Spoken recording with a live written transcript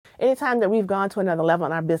anytime that we've gone to another level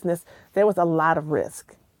in our business, there was a lot of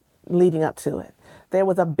risk leading up to it. There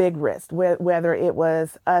was a big risk, whether it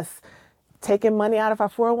was us taking money out of our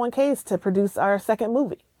 401ks to produce our second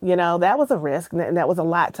movie. That was a risk, and that was a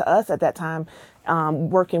lot to us at that time,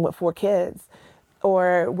 working with 4 kids.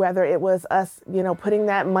 Or whether it was us, putting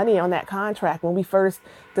that money on that contract when we first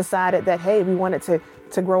decided that, hey, we wanted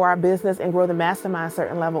to grow our business and grow the mastermind a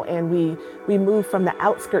certain level. And we moved from the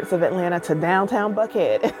outskirts of Atlanta to downtown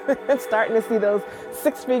Buckhead and starting to see those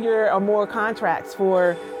 6-figure or more contracts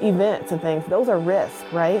for events and things. Those are risks,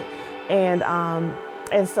 right? And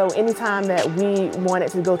so anytime that we wanted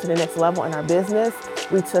to go to the next level in our business,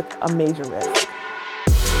 we took a major risk.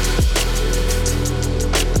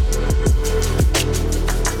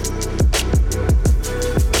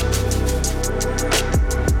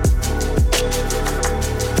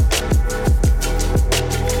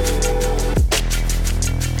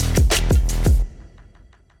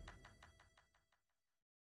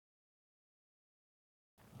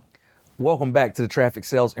 Welcome back to the Traffic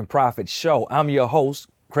Sales and Profit Show. I'm your host,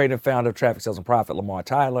 creator and founder of Traffic Sales and Profit, Lamar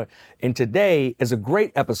Tyler. And today is a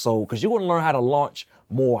great episode because you're going to learn how to launch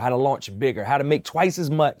more, how to launch bigger, how to make twice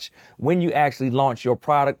as much when you actually launch your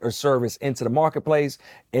product or service into the marketplace.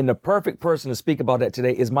 And the perfect person to speak about that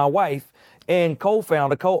today is my wife and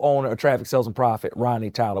co-founder, co-owner of Traffic Sales and Profit,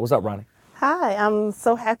 Ronnie Tyler. What's up, Ronnie? Hi, I'm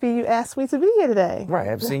so happy you asked me to be here today. Right,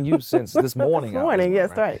 I've seen you since this morning. Yes,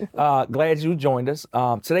 right. Glad you joined us.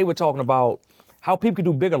 Today we're talking about how people can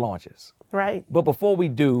do bigger launches. Right. But before we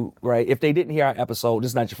do, right, if they didn't hear our episode, this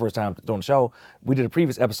is not your first time doing the show, we did a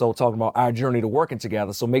previous episode talking about our journey to working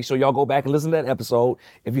together. So make sure y'all go back and listen to that episode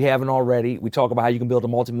if you haven't already. We talk about how you can build a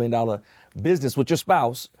multi-million-dollar business with your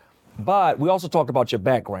spouse. But we also talked about your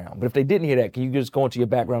background. But if they didn't hear that, can you just go into your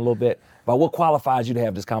background a little bit about what qualifies you to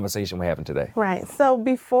have this conversation we're having today? Right. So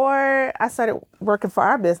before I started working for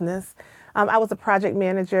our business, I was a project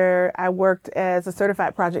manager. I worked as a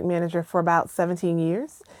certified project manager for about 17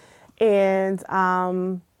 years. And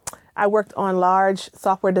I worked on large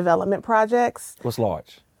software development projects. What's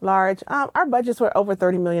large? Large. Our budgets were over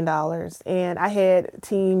 $30 million. And I had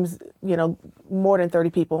teams, more than 30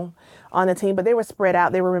 people on the team, but they were spread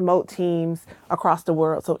out. They were remote teams across the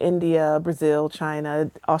world. So India, Brazil,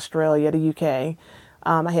 China, Australia, the UK.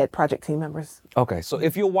 I had project team members. Okay, so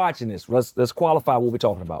if you're watching this, let's qualify what we're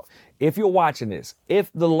talking about. If you're watching this,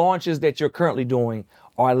 if the launches that you're currently doing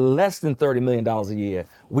are less than $30 million a year,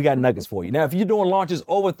 we got nuggets for you. Now, if you're doing launches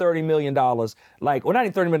over $30 million, not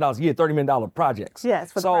even $30 million a year, $30 million projects.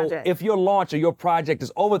 Yes, for the project. So if your launch or your project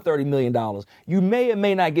is over $30 million, you may or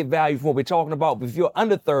may not get value from what we're talking about, but if you're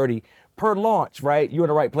under 30 per launch, right, you're in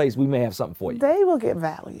the right place, we may have something for you. They will get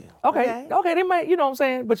value. Okay, they might, you know what I'm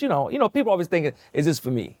saying? But people always think, is this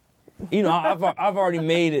for me? I've already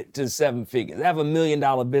made it to 7 figures. I have $1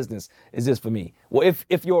 million business. Is this for me? Well,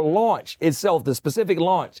 if your launch itself, the specific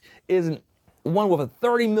launch, isn't one with a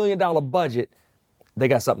 $30 million budget, they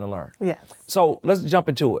got something to learn. Yes. So let's jump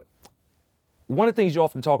into it. One of the things you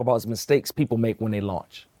often talk about is mistakes people make when they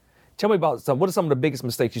launch. Tell me about what are some of the biggest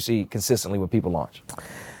mistakes you see consistently when people launch?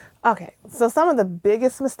 Okay, so some of the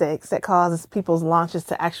biggest mistakes that causes people's launches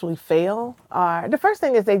to actually fail are, the first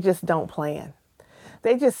thing is they just don't plan.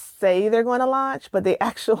 They just say they're going to launch, but they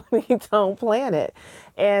actually don't plan it.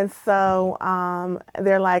 And so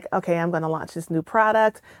they're like, okay, I'm going to launch this new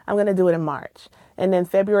product. I'm going to do it in March. And then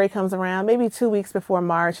February comes around, maybe 2 weeks before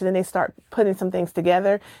March, and then they start putting some things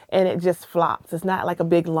together and it just flops. It's not like a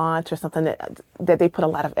big launch or something that they put a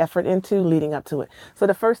lot of effort into leading up to it. So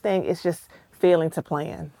the first thing is just failing to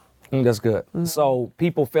plan. That's good. Mm-hmm. So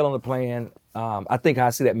people failing to plan, I think I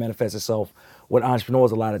see that manifest itself with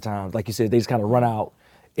entrepreneurs a lot of times. Like you said, they just kind of run out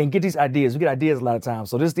and get these ideas. We get ideas a lot of times.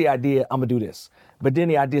 So this is the idea, I'm going to do this. But then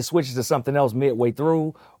the idea switches to something else midway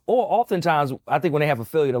through. Or oftentimes, I think when they have a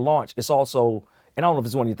failure to launch, it's also, and I don't know if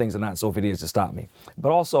it's one of your things or not, so if it is, just stop me.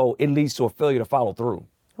 But also, it leads to a failure to follow through.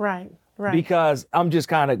 Right. Because I'm just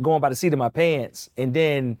kind of going by the seat of my pants. And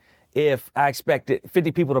then if I expected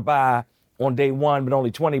 50 people to buy on day one, but only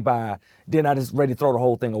 20 buy, then I just ready to throw the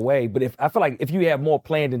whole thing away. But I feel like if you have more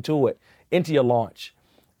planned into your launch,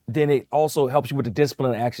 then it also helps you with the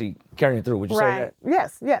discipline of actually carrying it through. Would you say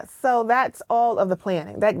that? Yes. So that's all of the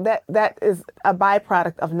planning. That is a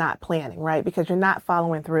byproduct of not planning, right? Because you're not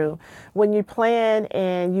following through. When you plan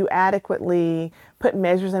and you adequately put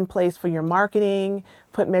measures in place for your marketing,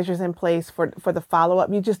 put measures in place for the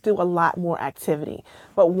follow-up, you just do a lot more activity.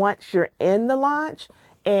 But once you're in the launch,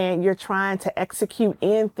 and you're trying to execute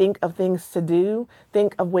and think of things to do,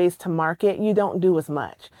 think of ways to market, you don't do as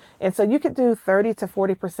much. And so you could do 30 to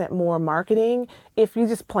 40% more marketing if you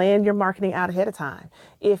just plan your marketing out ahead of time.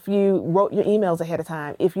 If you wrote your emails ahead of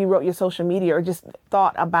time, if you wrote your social media or just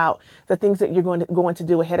thought about the things that you're going to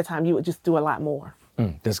do ahead of time, you would just do a lot more.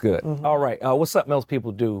 That's good. All right. What's something else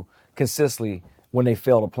people do consistently when they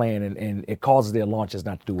fail to plan and it causes their launches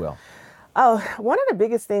not to do well? Oh, one of the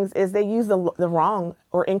biggest things is they use the wrong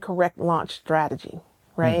or incorrect launch strategy,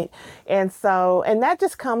 right? And that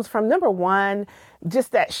just comes from, number one,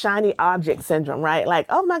 just that shiny object syndrome, right? Like,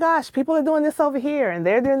 oh my gosh, people are doing this over here and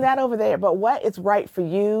they're doing that over there. But what is right for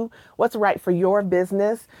you, what's right for your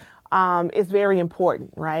business, is very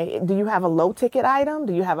important, right? Do you have a low ticket item?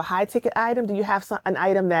 Do you have a high ticket item? Do you have an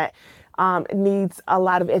item that needs a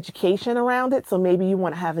lot of education around it? So maybe you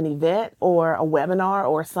want to have an event or a webinar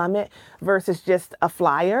or a summit versus just a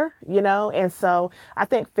flyer, And so I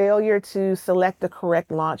think failure to select the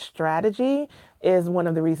correct launch strategy is one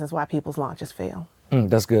of the reasons why people's launches fail.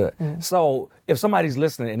 That's good. So if somebody's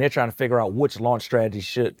listening and they're trying to figure out which launch strategy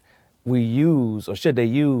should we use or should they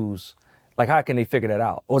use, like how can they figure that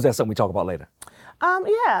out? Or is that something we talk about later?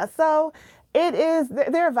 Yeah, so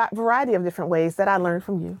there are a variety of different ways that I learned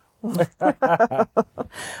from you. But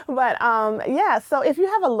so if you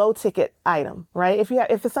have a low ticket item, right? If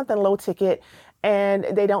it's something low ticket and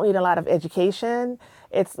they don't need a lot of education,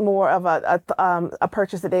 it's more of a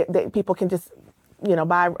purchase that people can just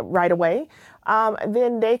buy right away.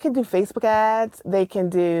 Then they can do Facebook ads, they can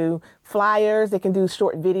do flyers, they can do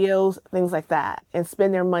short videos, things like that, and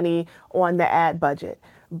spend their money on the ad budget.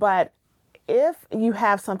 But if you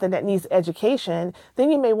have something that needs education,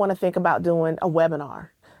 then you may want to think about doing a webinar.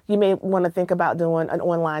 You may want to think about doing an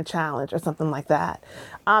online challenge or something like that.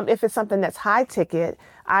 If it's something that's high ticket,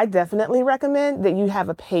 I definitely recommend that you have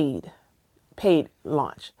a paid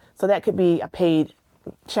launch. So that could be a paid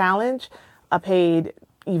challenge, a paid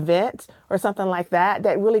event, or something like that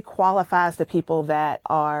really qualifies the people that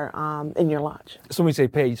are in your launch. So when you say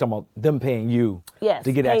pay, you're talking about them paying you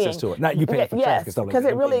to get access to it, not you paying for traffic and stuff like that.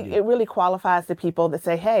 Because it really qualifies the people that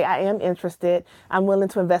say, hey, I am interested, I'm willing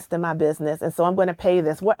to invest in my business, and so I'm going to pay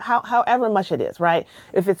this, however much it is, right?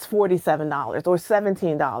 If it's $47 or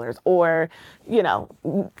 $17 or,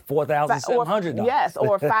 $4,700. Yes,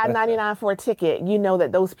 or $5.99 for a ticket,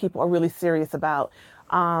 that those people are really serious about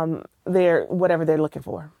whatever they're looking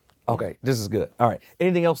for. Okay, this is good. All right.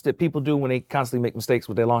 Anything else that people do when they constantly make mistakes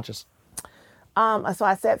with their launches? So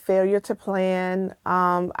I said failure to plan.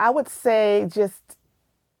 I would say just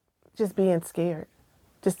being scared,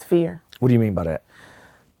 just fear. What do you mean by that?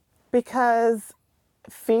 Because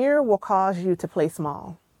fear will cause you to play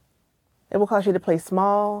small. It will cause you to play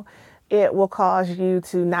small. It will cause you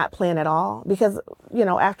to not plan at all because,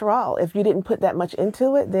 after all, if you didn't put that much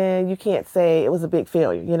into it, then you can't say it was a big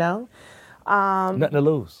failure, Nothing to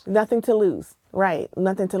lose. Nothing to lose. Right.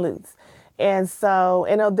 Nothing to lose. And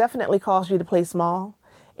it'll definitely cause you to play small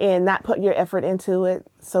and not put your effort into it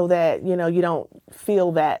so that, you don't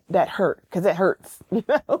feel that hurt, because it hurts,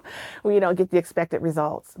 when you don't get the expected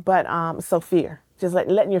results. But so fear, just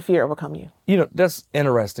letting your fear overcome you. That's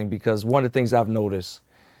interesting because one of the things I've noticed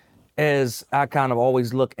as I kind of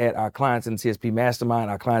always look at our clients in TSP Mastermind,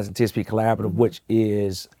 our clients in TSP Collaborative, which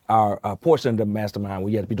is our portion of the mastermind where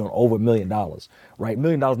you have to be doing over $1 million, right?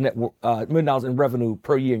 $1 million in revenue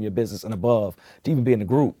per year in your business and above to even be in the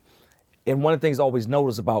group. And one of the things I always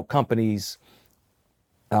notice about companies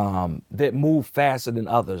that move faster than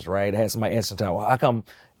others, right? I had somebody ask me, well, how come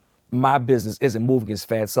my business isn't moving as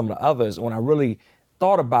fast as some of the others? When I really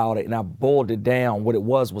thought about it and I boiled it down, what it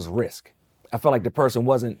was risk. I felt like the person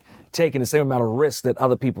wasn't taking the same amount of risk that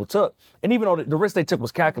other people took. And even though the risk they took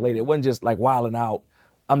was calculated, it wasn't just like wilding out.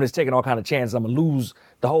 I'm just taking all kind of chances. I'm going to lose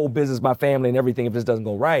the whole business, my family and everything if this doesn't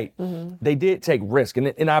go right. Mm-hmm. They did take risk. And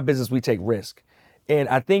in our business, we take risk. And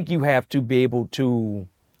I think you have to be able to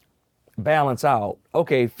balance out,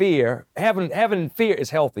 okay, fear. Having fear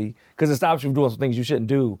is healthy because it stops you from doing some things you shouldn't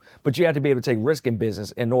do. But you have to be able to take risk in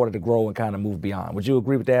business in order to grow and kind of move beyond. Would you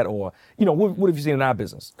agree with that? Or, what have you seen in our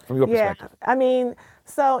business from your perspective? I mean,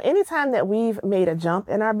 so anytime that we've made a jump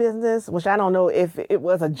in our business, which I don't know if it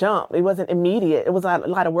was a jump, it wasn't immediate. It was a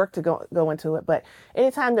lot of work to go into it. But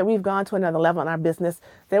anytime that we've gone to another level in our business,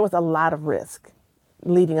 there was a lot of risk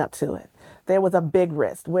leading up to it. There was a big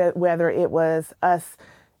risk, whether it was us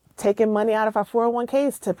taking money out of our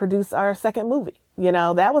 401ks to produce our second movie.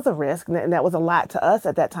 That was a risk, and that was a lot to us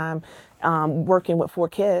at that time, working with 4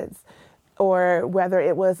 kids. or whether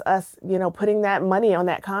it was us, putting that money on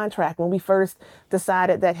that contract when we first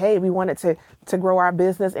decided that, hey, we wanted to grow our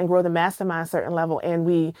business and grow the mastermind a certain level. And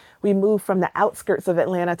we moved from the outskirts of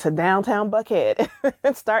Atlanta to downtown Buckhead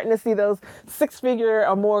and starting to see those 6-figure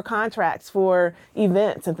or more contracts for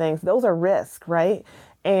events and things. Those are risk, right?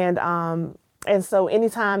 And so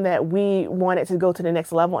anytime that we wanted to go to the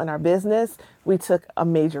next level in our business, we took a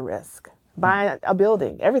major risk. Buying a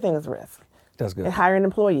building, everything is risk. That's good. And hiring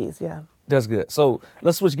employees, yeah. That's good. So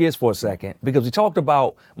let's switch gears for a second, because we talked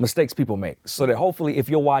about mistakes people make, so that hopefully if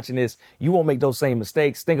you're watching this, you won't make those same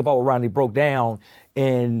mistakes. Think about what Ronnie broke down,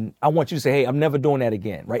 and I want you to say, hey, I'm never doing that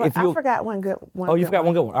again, right? Well, I forgot one good one. Oh, you forgot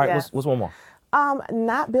one good one. All right, Yeah. what's one more?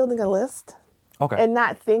 Not building a list. Okay. And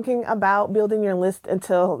not thinking about building your list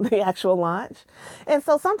until the actual launch. And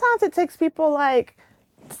so sometimes it takes people like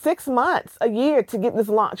 6 months, a year to get this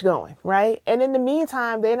launch going, right? And in the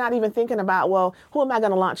meantime, they're not even thinking about, well, who am I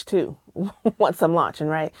going to launch to once I'm launching,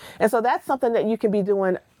 right? And so that's something that you can be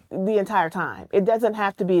doing the entire time. It doesn't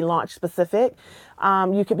have to be launch specific.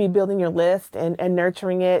 You could be building your list and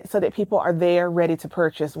nurturing it so that people are there ready to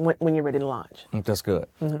purchase when you're ready to launch. That's good.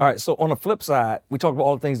 All right. So on the flip side, we talked about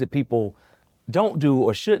all the things that people don't do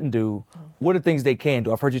or shouldn't do. What are things they can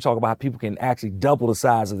do? I've heard you talk about how people can actually double the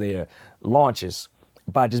size of their launches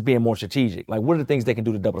by just being more strategic. Like, what are the things they can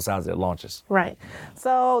do to double the size of their launches? Right.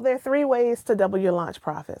 So there are 3 ways to double your launch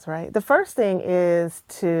profits, right? The first thing is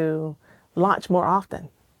to launch more often,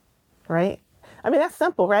 right? I mean, that's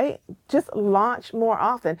simple, right? Just launch more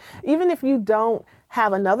often. Even if you don't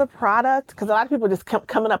have another product, because a lot of people are just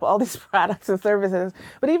coming up with all these products and services,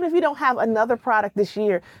 but even if you don't have another product this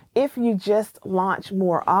year, if you just launch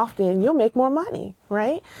more often, you'll make more money,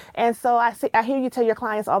 right? And so I hear you tell your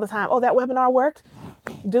clients all the time, oh, that webinar worked?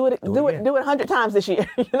 Do it 100 times this year,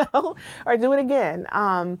 or do it again.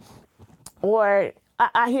 Or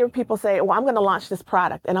I hear people say, well, I'm going to launch this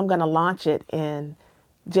product and I'm going to launch it in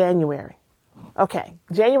January. Okay,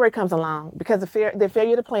 January comes along because of the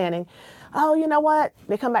failure to planning. Oh, you know what?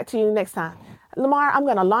 They come back to you next time. Lamar, I'm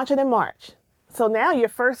going to launch it in March. So now your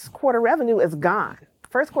first quarter revenue is gone.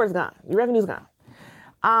 First quarter's gone. Your revenue's gone.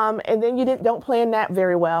 And then you don't plan that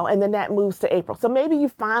very well. And then that moves to April. So maybe you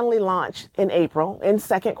finally launch in April in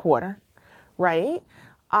second quarter, right?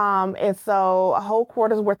 And so a whole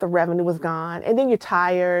quarter's worth of revenue was gone. And then you're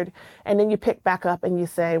tired. And then you pick back up and you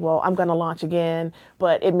say, well, I'm going to launch again,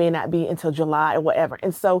 but it may not be until July or whatever.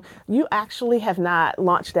 And so you actually have not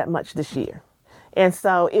launched that much this year. And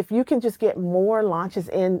so if you can just get more launches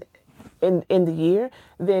in the year,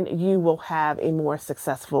 then you will have a more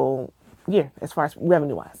successful year as far as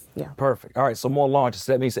revenue wise. Yeah. Perfect. All right. So more launches.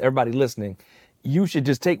 That means to everybody listening, you should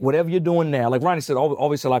just take whatever you're doing now. Like Ronnie said,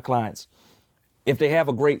 always tell our clients, if they have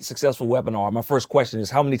a great successful webinar, my first question is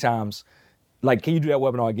how many times, like, can you do that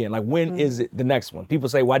webinar again? Like, when is it the next one? People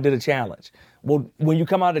say, well, I did a challenge. Well, when you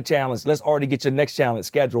come out of the challenge, let's already get your next challenge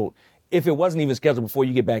scheduled. If it wasn't even scheduled before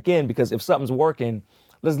you get back in, because if something's working,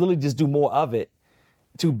 let's literally just do more of it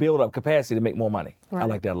to build up capacity to make more money. Right. I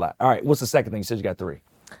like that a lot. All right. What's the second thing? You said you got 3.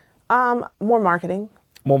 More marketing.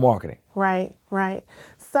 More marketing. Right.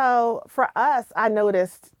 So for us, I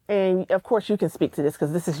noticed, and of course you can speak to this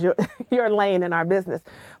because this is your lane in our business,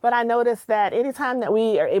 but I noticed that anytime that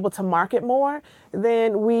we are able to market more,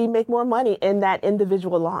 then we make more money in that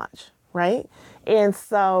individual launch, right? And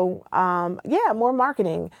so, more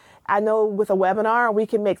marketing. I know with a webinar, we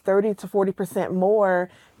can make 30 to 40% more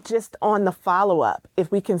just on the follow-up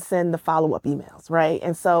if we can send the follow-up emails, right?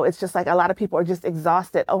 And so it's just like a lot of people are just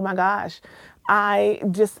exhausted. Oh my gosh, I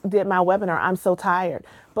just did my webinar. I'm so tired.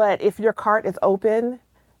 But if your cart is open,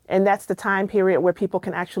 and that's the time period where people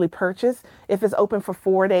can actually purchase, if it's open for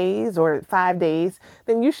 4 days or 5 days,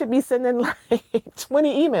 then you should be sending like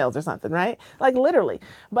 20 emails or something, right? Like literally,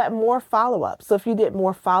 but more follow-up. So if you did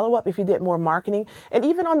more follow-up, if you did more marketing, and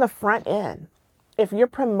even on the front end, if you're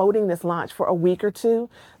promoting this launch for a week or 2,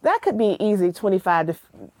 that could be easy 25 to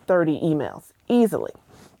 30 emails, easily.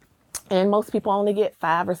 And most people only get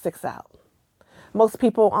 5 or 6 out. Most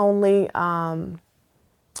people only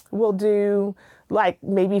will do like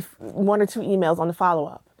maybe 1 or 2 emails on the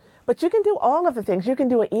follow-up. But you can do all of the things. You can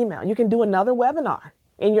do an email. You can do another webinar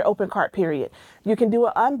in your open cart period. You can do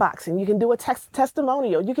an unboxing. You can do a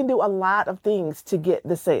testimonial. You can do a lot of things to get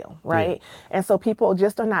the sale, right? Yeah. And so people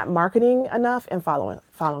just are not marketing enough and following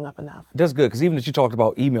up enough. That's good, because even as you talked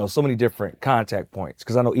about email, so many different contact points,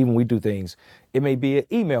 because I know even we do things, it may be an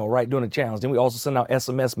email, right, during a challenge. Then we also send out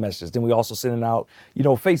SMS messages. Then we also sending out,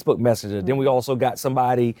 Facebook messages. Mm-hmm. Then we also got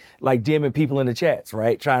somebody like DMing people in the chats,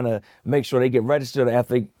 right, trying to make sure they get registered.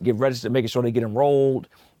 After they get registered, making sure they get enrolled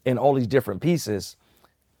in all these different pieces.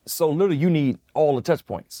 So literally, you need all the touch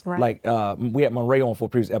points. Right. Like we had Monray on for a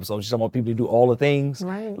previous episode. She's talking about people who do all the things.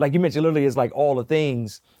 Right. Like you mentioned, literally, it's like all the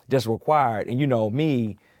things just required. And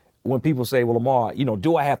me, when people say, "Well, Lamar,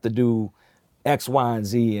 do I have to do X, Y, and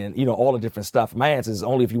Z, and all the different stuff?" My answer is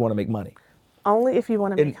only if you want to make money. Only if you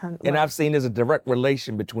want to make money. And I've seen there's a direct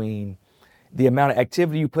relation between the amount of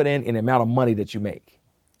activity you put in and the amount of money that you make.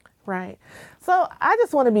 Right. So I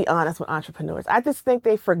just want to be honest with entrepreneurs. I just think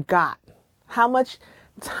they forgot how much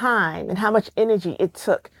time and how much energy it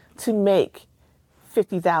took to make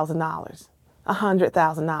 $50,000,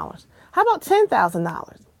 $100,000. How about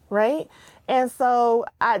 $10,000, right? And so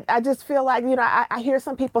I just feel like, I hear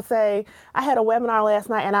some people say, I had a webinar last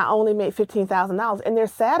night and I only made $15,000, and they're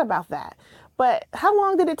sad about that. But how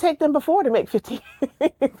long did it take them before to make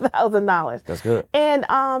 $15,000? That's good. And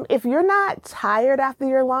if you're not tired after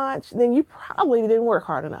your launch, then you probably didn't work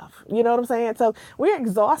hard enough. You know what I'm saying? So we're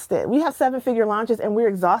exhausted. We have 7-figure launches and we're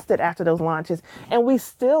exhausted after those launches, and we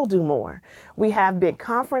still do more. We have big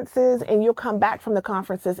conferences, and you'll come back from the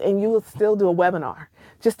conferences and you will still do a webinar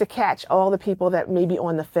just to catch all the people that may be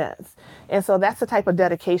on the fence. And so that's the type of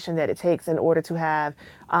dedication that it takes in order to have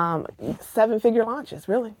 7-figure launches,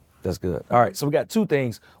 really. That's good. All right, so we got 2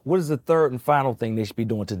 things. What is the third and final thing they should be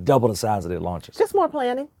doing to double the size of their launches? Just more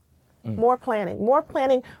planning. More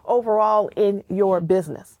planning overall in your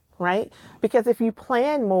business, right? Because if you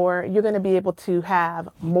plan more, you're going to be able to have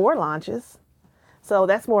more launches. So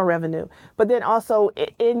that's more revenue. But then also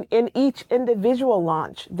in each individual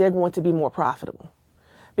launch, they're going to be more profitable,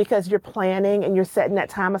 because you're planning and you're setting that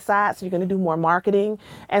time aside. So you're going to do more marketing.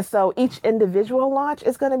 And so each individual launch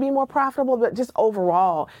is going to be more profitable, but just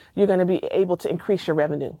overall, you're going to be able to increase your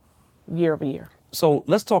revenue year over year. So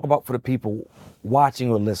let's talk about, for the people watching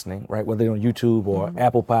or listening, right? Whether they're on YouTube or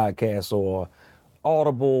Apple Podcasts or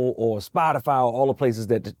Audible or Spotify, or all the places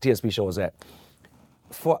that the TSP show is at.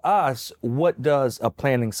 For us, what does a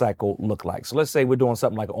planning cycle look like? So let's say we're doing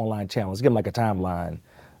something like an online challenge. Give them like a timeline.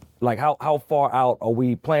 Like how far out are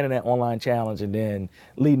we planning that online challenge and then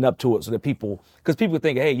leading up to it, so that because people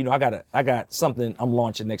think, hey, I got something I'm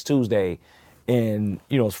launching next Tuesday, and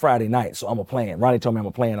it's Friday night, so I'm a plan. Ronnie told me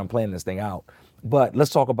I'm planning this thing out. But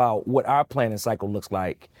let's talk about what our planning cycle looks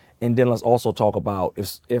like, and then let's also talk about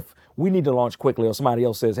if we need to launch quickly, or somebody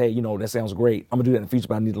else says, hey, that sounds great, I'm gonna do that in the future,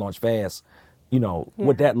 but I need to launch fast.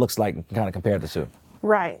 What that looks like, and kind of compare the two.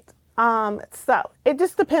 Right. So it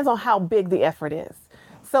just depends on how big the effort is.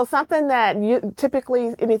 So something that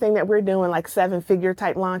typically anything that we're doing, like 7-figure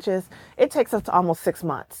type launches, it takes us almost 6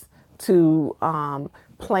 months to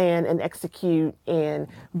plan and execute and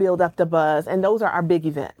build up the buzz. And those are our big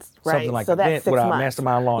events, right? Something like so that's event 6 with months. Our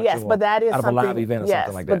mastermind launch. Yes, but that is out of something, a live event or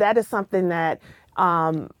something like that. But that is something that,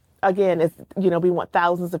 again, is, we want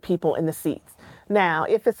thousands of people in the seats. Now,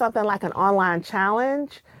 if it's something like an online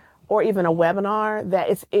challenge, or even a webinar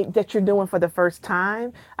that you're doing for the first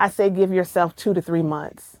time, I say give yourself 2 to 3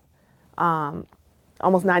 months,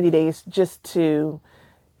 almost 90 days, just to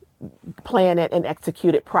plan it and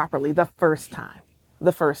execute it properly the first time,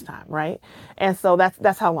 right? And so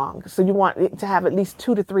that's how long. So you want it to have at least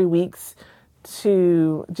 2 to 3 weeks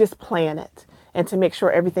to just plan it, and to make sure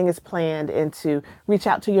everything is planned, and to reach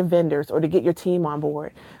out to your vendors or to get your team on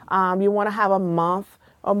board. You want to have a month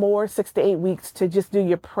or more, 6 to 8 weeks, to just do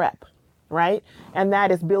your prep, right? And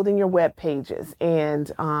that is building your web pages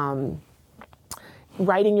and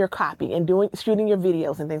writing your copy and shooting your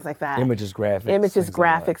videos and things like that. Images, graphics.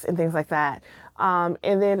 And things like that.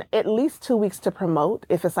 And then at least 2 weeks to promote,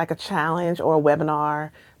 if it's like a challenge or a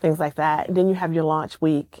webinar, things like that. And then you have your launch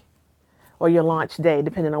week or your launch day,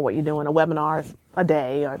 depending on what you're doing. A webinar is a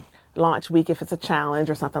day, or launch week if it's a challenge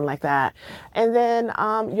or something like that. And then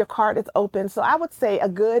your cart is open. So I would say a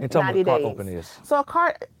good 90 days. Cart open is. So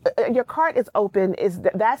your cart is open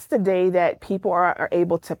that's the day that people are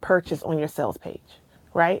able to purchase on your sales page,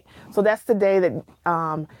 right? So that's the day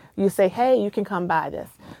that you say, hey, you can come buy this.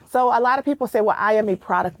 So a lot of people say, well, I am a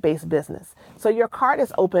product-based business. So your cart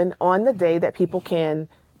is open on the day that people can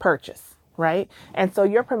purchase, right? And so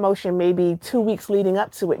your promotion may be 2 weeks leading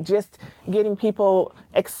up to it, just getting people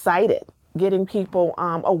excited, getting people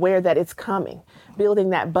aware that it's coming, building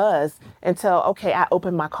that buzz until, okay, I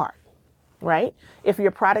open my cart, right? If you're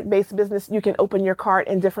a product-based business, you can open your cart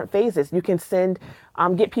in different phases. You can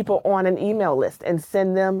get people on an email list and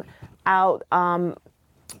send them out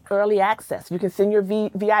early access. You can send your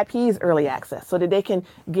VIPs early access so that they can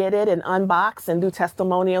get it and unbox and do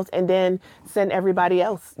testimonials, and then send everybody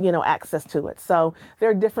else, access to it. So there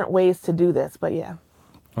are different ways to do this, but yeah.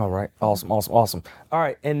 All right. Awesome. All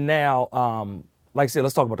right. And now, like I said,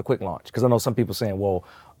 let's talk about the quick launch, because I know some people saying, well,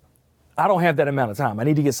 I don't have that amount of time. I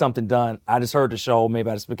need to get something done. I just heard the show. Maybe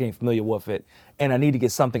I just became familiar with it. And I need to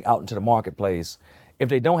get something out into the marketplace. If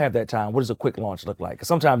they don't have that time, what does a quick launch look like? Because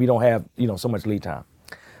sometimes you don't have, so much lead time.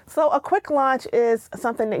 So a quick launch is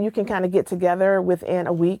something that you can kind of get together within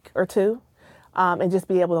a week or two. And just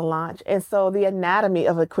be able to launch. And so the anatomy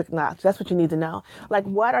of a quick launch, that's what you need to know. Like,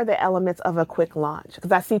 what are the elements of a quick launch?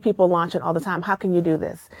 Because I see people launching all the time. How can you do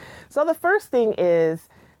this? So the first thing is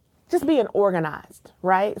just being organized,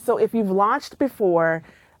 right? So if you've launched before,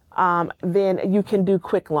 then you can do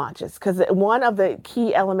quick launches. Because one of the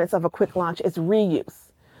key elements of a quick launch is reuse.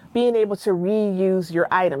 Being able to reuse your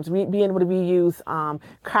items, being able to reuse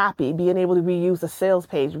copy, being able to reuse a sales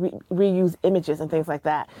page, reuse images and things like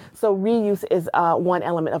that. So reuse is one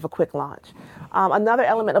element of a quick launch. Another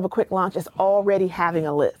element of a quick launch is already having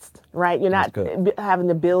a list, right? You're not having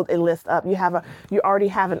to build a list up. You already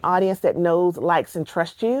have an audience that knows, likes, and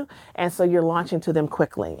trusts you, and so you're launching to them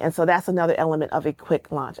quickly. And so that's another element of a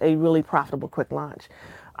quick launch, a really profitable quick launch.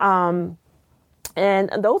 And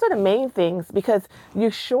those are the main things, because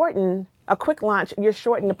you shorten a quick launch, you're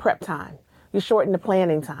shortening the prep time, you shorten the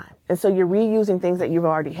planning time. And so you're reusing things that you've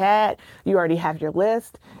already had, you already have your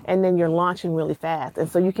list, and then you're launching really fast.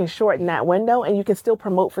 And so you can shorten that window, and you can still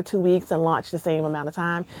promote for 2 weeks and launch the same amount of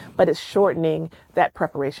time, but it's shortening that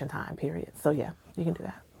preparation time period. So yeah, you can do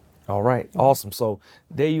that. All right, awesome. So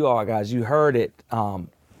there you are, guys. You heard it.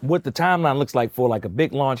 What the timeline looks like for like a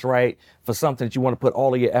big launch, right? For something that you want to put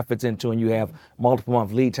all of your efforts into and you have multiple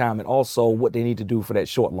month lead time, and also what they need to do for that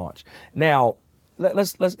short launch. Now,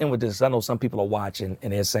 let's end with this. I know some people are watching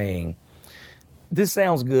and they're saying, this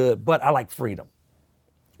sounds good, but I like freedom,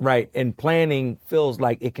 right? And planning feels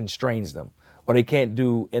like it constrains them, or they can't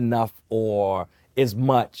do enough or as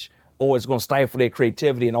much, or it's going to stifle their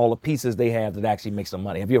creativity and all the pieces they have that actually make some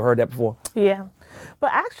money. Have you ever heard that before? Yeah.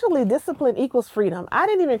 But actually, discipline equals freedom. I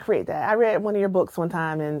didn't even create that. I read one of your books one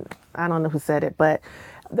time, and I don't know who said it, but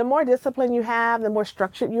the more discipline you have, the more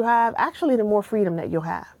structured you have, actually the more freedom that you'll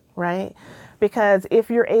have, right? Because if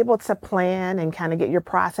you're able to plan and kind of get your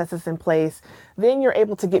processes in place, then you're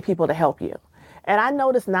able to get people to help you. And I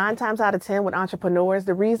notice 9 times out of 10 with entrepreneurs,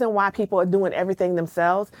 the reason why people are doing everything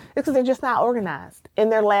themselves is because they're just not organized in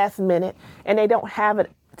their last minute, and they don't have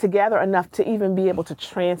it together enough to even be able to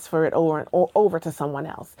transfer it over to someone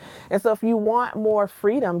else. And so if you want more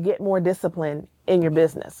freedom, get more discipline in your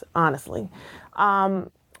business, honestly.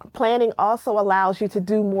 Planning also allows you to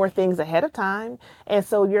do more things ahead of time. And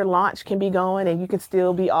so your launch can be going and you can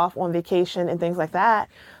still be off on vacation and things like that.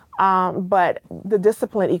 But the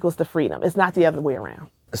discipline equals the freedom. It's not the other way around.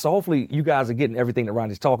 So hopefully you guys are getting everything that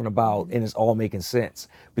Ronnie's talking about, and it's all making sense,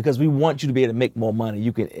 because we want you to be able to make more money.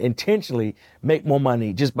 You can intentionally make more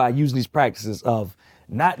money just by using these practices of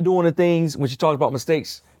not doing the things when she talked about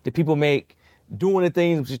mistakes that people make, doing the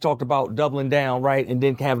things when she talked about doubling down, right? And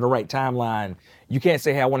then having the right timeline. You can't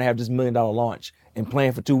say, hey, I want to have this $1 million launch and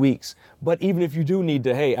plan for 2 weeks. But even if you do need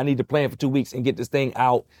to, hey, I need to plan for 2 weeks and get this thing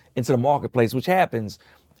out into the marketplace, which happens,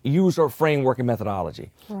 use her framework and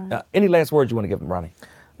methodology. Right. Any last words you want to give them, Ronnie?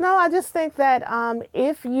 No, I just think that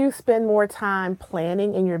if you spend more time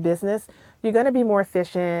planning in your business, you're going to be more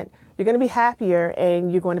efficient, you're going to be happier,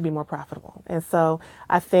 and you're going to be more profitable. And so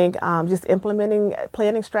I think just implementing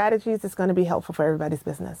planning strategies is going to be helpful for everybody's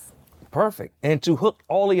business. Perfect. And to hook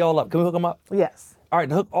all of y'all up, can we hook them up? Yes. All right,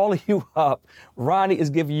 to hook all of you up, Ronnie is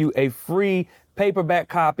giving you a free paperback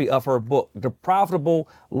copy of her book, The Profitable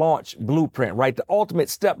Launch Blueprint, right? The ultimate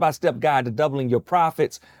step-by-step guide to doubling your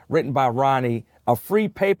profits, written by Ronnie. A free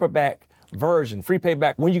paperback version, free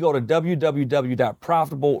paperback when you go to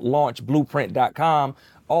www.profitablelaunchblueprint.com.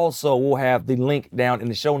 Also, we'll have the link down in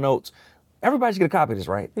the show notes. Everybody should get a copy of this,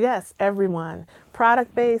 right? Yes, everyone.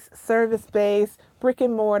 Product-based, service-based, brick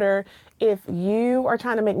and mortar. If you are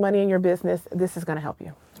trying to make money in your business, this is going to help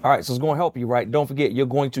you. All right, so it's going to help you, right? Don't forget, you're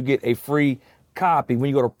going to get a free copy when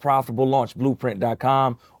you go to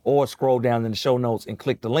profitablelaunchblueprint.com, or scroll down in the show notes and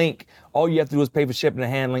click the link. All you have to do is pay for shipping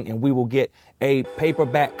and handling, and we will get a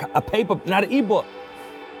not an ebook.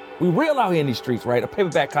 We real out here in these streets, right? A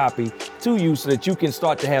paperback copy to you so that you can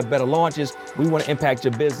start to have better launches. We want to impact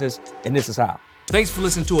your business, and this is how. Thanks for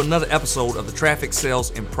listening to another episode of the Traffic Sales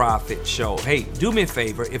and Profit Show. Hey, do me a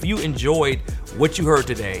favor. If you enjoyed what you heard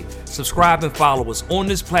today, subscribe and follow us on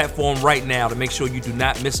this platform right now to make sure you do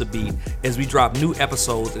not miss a beat as we drop new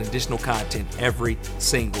episodes and additional content every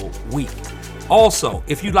single week. Also,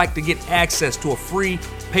 if you'd like to get access to a free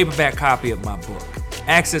paperback copy of my book,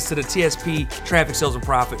 access to the TSP Traffic Sales and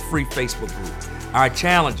Profit free Facebook group, our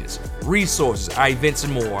challenges, resources, our events,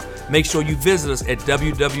 and more, make sure you visit us at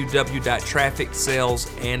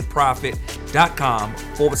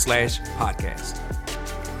www.trafficsalesandprofit.com/podcast.